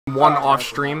one off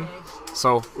stream,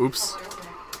 so oops.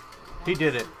 He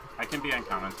did it. I can be on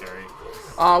commentary.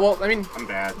 Well, I mean, I'm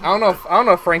bad. I don't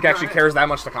know if Frank actually cares that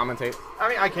much to commentate. I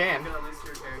mean, I can.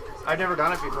 I've never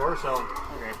done it before, so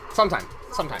okay. Sometime.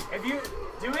 If you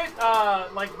do it,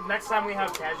 like next time we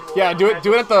have casual. Yeah, do it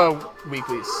at the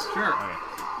weeklies. Sure. Okay.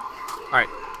 All right.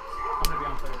 I'm gonna be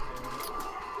on Twitter too.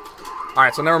 All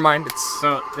right. So never mind. It's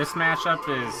So this matchup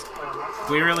is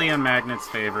clearly in Magnet's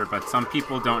favor, but some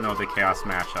people don't know the Chaos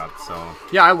matchup. So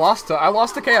yeah. I lost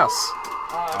to Chaos.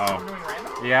 So we're doing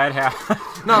random? yeah, it happened.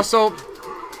 No. So,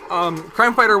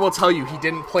 CrimeFighter will tell you he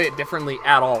didn't play it differently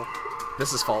at all.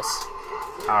 This is false.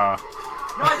 No,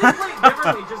 I didn't play it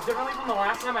differently. Just differently from the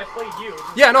last time I played you.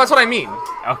 Yeah. No, that's what I mean.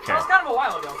 Okay. That was kind of a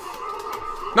while ago.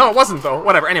 No, it wasn't though.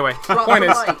 Whatever. Anyway,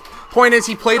 point is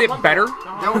he played it better.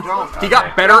 Don't. He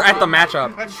got better at the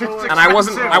matchup, and I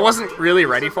wasn't really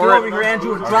ready for it.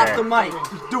 Drop the mic.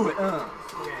 Just do it.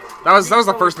 That was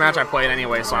the first match I played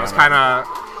anyway, so I was kind of,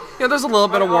 there's a little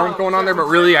bit of warmth going on there, but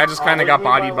really I just kind of got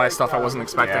bodied by stuff I wasn't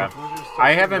expecting. Yeah.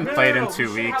 I haven't played in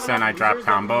 2 weeks and I dropped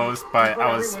combos, but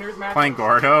I was playing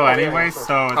Gordo anyway,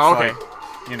 so it's okay.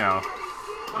 like, you know,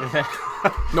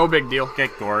 No big deal.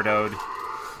 get Gordoed.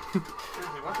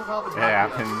 It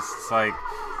happens. It's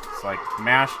like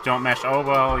mash, don't mash. Oh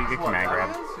well, you get command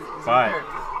grab. But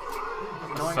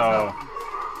so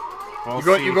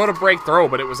we'll You go to break throw,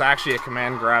 but it was actually a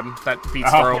command grab that beats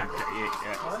throw.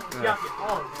 Yeah.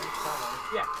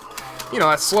 You know,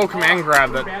 that slow command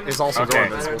grab that is also Okay,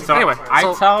 invincible. so Anyway,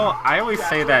 I always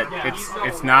say that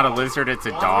it's not a lizard, it's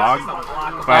a dog.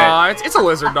 But it's a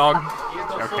lizard dog.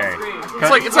 okay,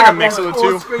 It's like a mix of the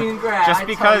two. just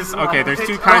because there's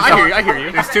two kinds. I hear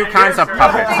you. There's two kinds of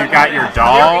puppets. You got your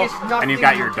doll and you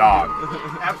got your dog,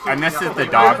 and this is the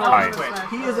dog type.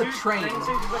 He is a train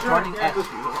running at you.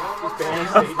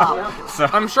 So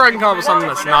I'm sure I can come up with something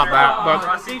that's not that, but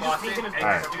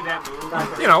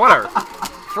you know, whatever.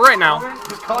 For right now.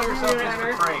 Just call yourself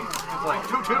Mr. Train. It's like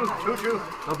choo-choo.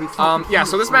 Yeah,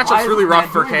 so this matchup's really rough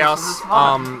for Chaos.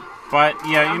 but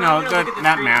yeah, you know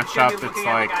that matchup. It's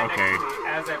like okay.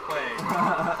 As I play.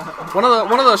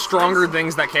 One of the stronger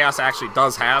things that Chaos actually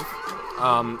does have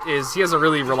is he has a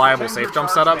really reliable safe jump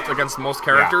setup against most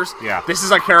characters. Yeah. This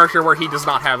is a character where he does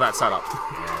not have that setup.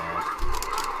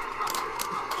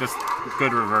 Just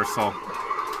good reversal.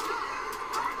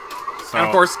 So, And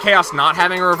of course, Chaos not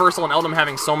having a reversal and Eldom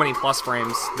having so many plus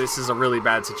frames, this is a really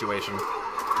bad situation.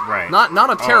 right. Not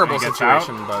a terrible he gets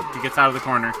situation, out. but He gets out of the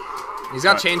corner. he's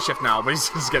got chain shift now, but he's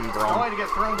just getting thrown. Only to get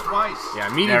thrown twice. Yeah,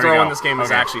 There meaty we throw go. in this game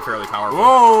is Okay. actually fairly powerful.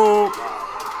 Whoa!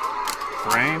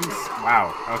 Frames?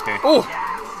 Wow. Okay. Oh,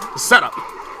 the setup.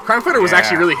 CrimeFighter was Yeah.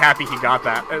 actually really happy he got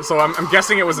that, so I'm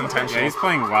guessing it was Yeah, intentional. he's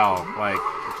playing well. Like,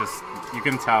 just you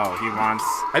can tell he wants.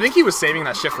 I think he was saving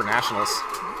that shit for Nationals.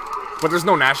 But there's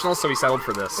no Nationals, so he settled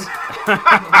for this.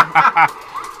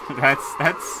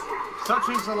 That's. Such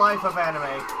is the life of anime.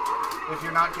 If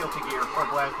you're not Guilty Gear or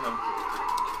Platinum.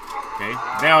 Okay.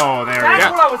 No, there we That's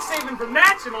go. what I was saving for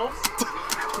Nationals.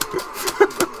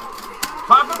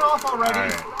 Popping off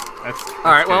already.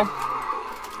 All right, well,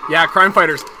 yeah,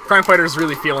 CrimeFighter's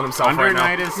really feeling himself Under right now.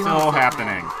 Night is still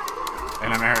happening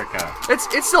in America.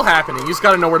 It's still happening. You just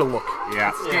got to know where to look.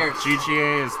 Yeah. Scared.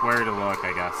 GGA is where to look,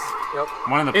 I guess. Yep.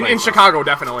 One of the In places. Chicago,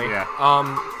 definitely. Yeah.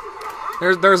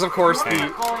 There's of course Okay. the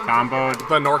Comboed.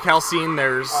 NorCal scene.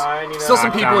 There's still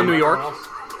some people in New York.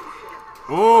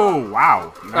 Ooh,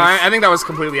 wow. Nice. I think that was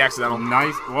completely accidental.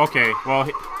 Nice. Okay. Well,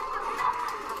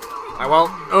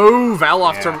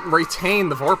 Valoff to Yeah. retain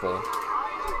the Vorpal.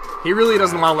 He really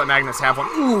doesn't want to let Magnus have one.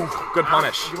 Ooh, good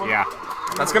punish. yeah.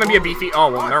 That's gonna be a beefy. Oh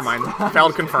well, never mind.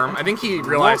 Failed confirm. I think he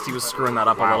realized he was screwing that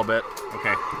up a little bit.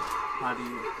 Okay.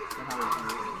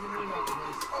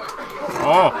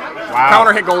 Oh, wow.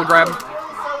 Counter hit gold grab.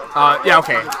 Yeah,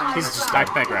 okay. He's just Back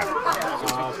grab.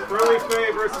 Curly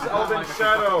Fay versus Elven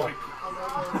Shadow.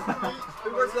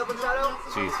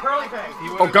 Jeez.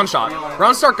 Oh, gunshot.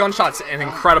 Round start gunshot's an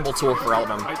incredible tool for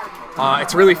Eldom.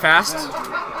 It's really fast.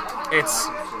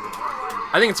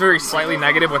 I think it's very slightly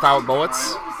negative without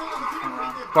bullets,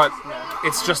 but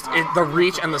it's just the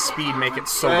reach and the speed make it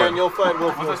so good. you'll find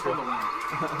Wolf Whisper.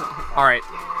 All right.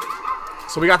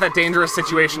 So we got that dangerous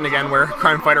situation again where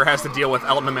CrimeFighter has to deal with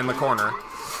Eldom in the corner.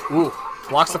 Ooh,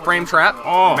 blocks the frame trap.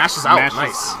 Oh, mashes out.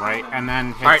 Nice. Right, and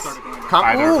then hits. All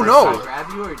right. either Ooh, person.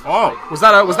 no. Oh, Was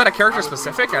that a character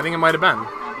specific? I think it might have been.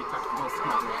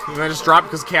 And then just dropped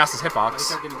because Chaos's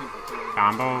hitbox.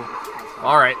 combo.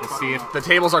 All right. Let's see if The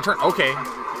tables are turned. Okay.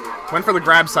 Went for the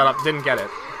grab setup. Didn't get it.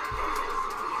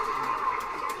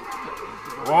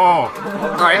 Whoa.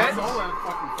 All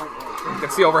right.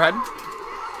 Gets the overhead.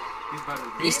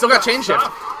 He's still got chain shift.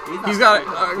 He's got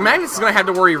Magnus is gonna have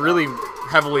to worry really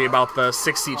heavily about the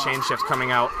 6C chain shift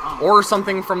coming out or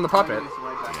something from the puppet.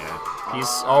 Yeah. He's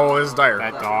it's dire.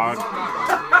 That dog.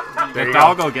 There That you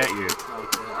dog go. will get you.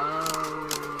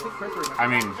 I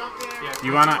mean,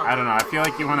 you wanna. I don't know. I feel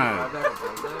like you wanna.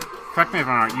 Correct me if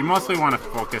I'm wrong. You mostly want to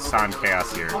focus on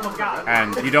chaos here,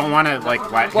 and you don't want to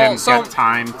like let him get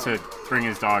time to bring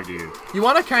his dog to you. You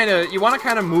want to kind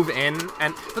of move in,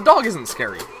 and the dog isn't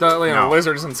scary. The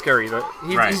lizard isn't scary.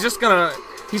 Right. He's just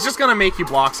gonna make you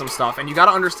block some stuff, and you got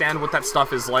to understand what that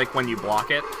stuff is like when you block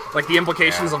it. Like the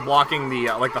implications of blocking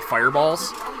the like the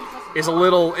fireballs is a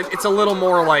little. It's a little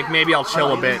more like maybe I'll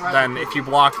chill a bit than if you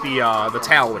block the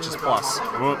tail, which is plus.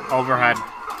 Whoop, overhead.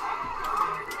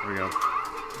 Here we go.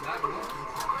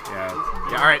 Yeah.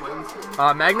 All right.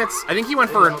 Magnets. I think he might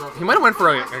have went for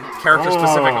a character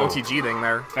specific OTG thing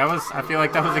there. That was. I feel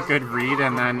like that was a good read,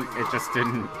 and then it just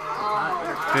didn't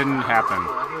happen.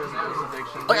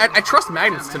 Like, I trust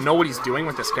Magnets to know what he's doing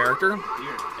with this character,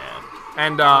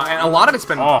 and a lot of it's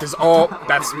been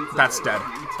that's dead.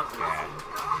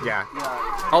 Yeah,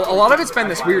 a lot of it's been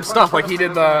this weird stuff. Like he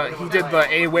did the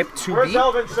A whip 2B,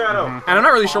 and I'm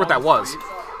not really sure what that was.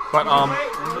 But,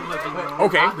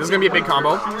 okay, this is going to be a big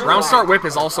combo. Round Start Whip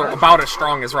is also about as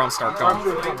strong as Round Start Gun.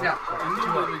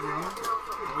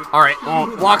 Alright,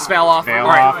 blocks Veil Off.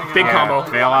 Alright, big combo.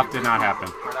 Veil Off did not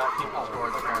happen.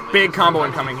 Big combo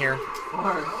incoming here.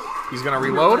 He's going to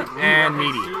reload, and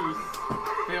meaty.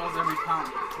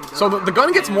 So the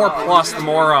gun gets more plus the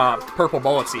more purple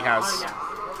bullets he has.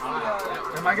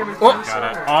 Got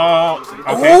it. Oh,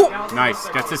 okay. Nice.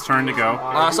 Gets his turn to go.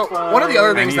 So one of the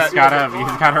other things he's gotta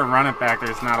run it back.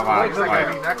 There's not a lot.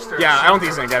 Yeah, I don't think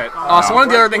he's gonna get it. So one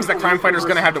of the other things that CrimeFighter's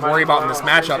gonna have to worry about in this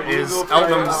matchup is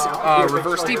Eltham's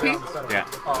reverse DP. Yeah.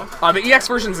 The EX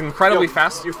version's incredibly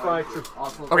fast.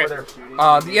 Okay.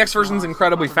 The EX version's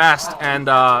incredibly fast, and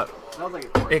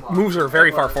it moves her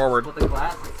very far forward.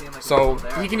 So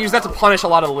he can use that to punish a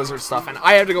lot of the lizard stuff. And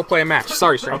I have to go play a match.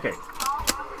 Sorry, Stream. Okay.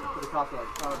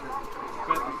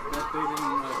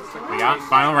 We got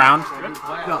final round.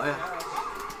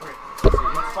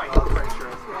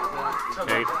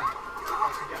 Okay.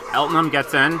 Eltnum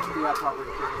gets in. We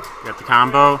got the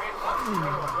combo.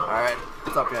 Alright,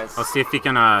 what's up, guys? Let's see if he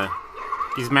can,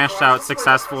 he's mashed out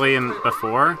successfully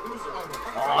before.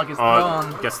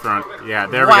 Oh, gets thrown. Yeah,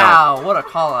 there we go. Wow, what a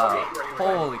call out.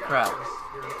 Holy crap.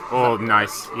 Oh,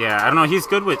 nice. Yeah, I don't know. He's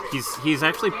good with. He's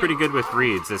actually pretty good with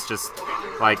reads. It's just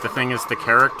like the thing is the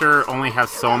character only has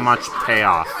so much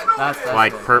payoff. That's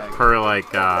like it. per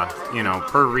like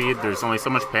per read. There's only so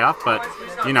much payoff, but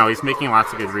he's making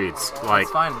lots of good reads. Like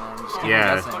it's fine, man. Just keep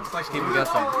guessing. Just keep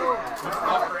guessing.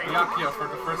 Yakio for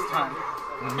the first time.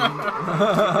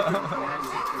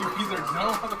 You either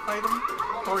know how to fight him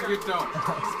or you don't.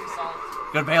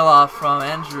 Good bail off from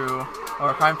Andrew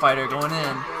or CrimeFighter going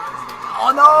in.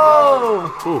 Oh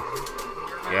no! Ooh.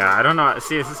 Yeah, I don't know.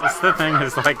 See, it's the thing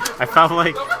is like I felt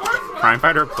like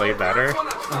CrimeFighter played better,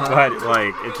 but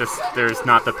like it just there's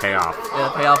not the payoff. Yeah,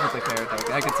 the payoff with the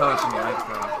character. I could tell it from your eyes,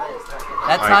 bro.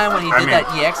 That time when he did that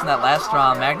EX in that last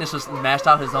round, Magnus just mashed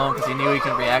out his own because he knew he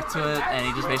could react to it, and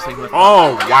he just basically whipped.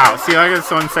 Oh wow! See, like that's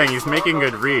what I'm saying. He's making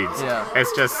good reads. Yeah.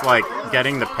 It's just like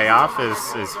getting the payoff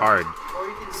is hard.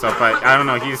 So, but I don't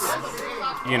know. He's,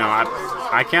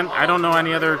 I don't know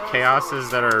any other chaoses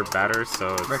that are better.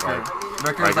 So it's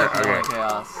Ricker's like the only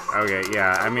chaos. Okay,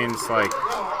 yeah. I mean, it's like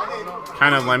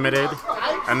kind of limited,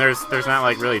 and there's not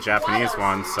like really Japanese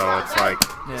ones. So it's like,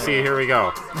 see, here we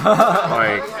go.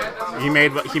 Like he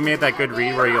made that good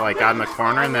read where he like got in the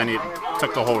corner and then he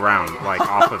took the whole round like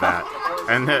off of that,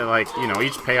 and then, like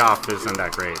each payoff isn't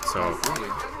that great. So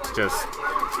just.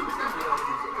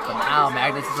 But now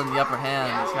Magnus is in the upper hand.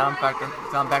 He's got him back in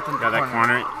the corner. That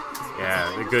corner. Yeah,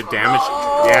 the good damage.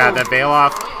 Oh! Yeah, that bail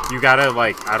off. You gotta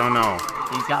I don't know.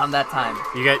 He's got him that time.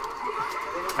 You get.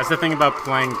 That's the thing about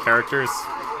playing characters.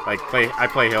 I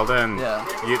play Hilda, and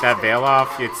that bail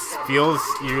off. It feels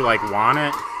you want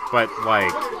it, but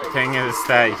the thing is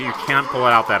that you can't pull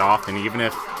it out that often. Even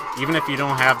if you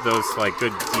don't have those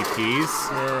good DPs,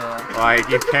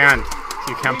 you can't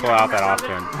pull it out that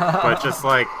often. But just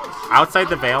outside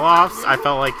the bail offs, I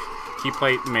felt like he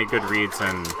made good reads,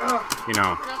 and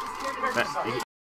that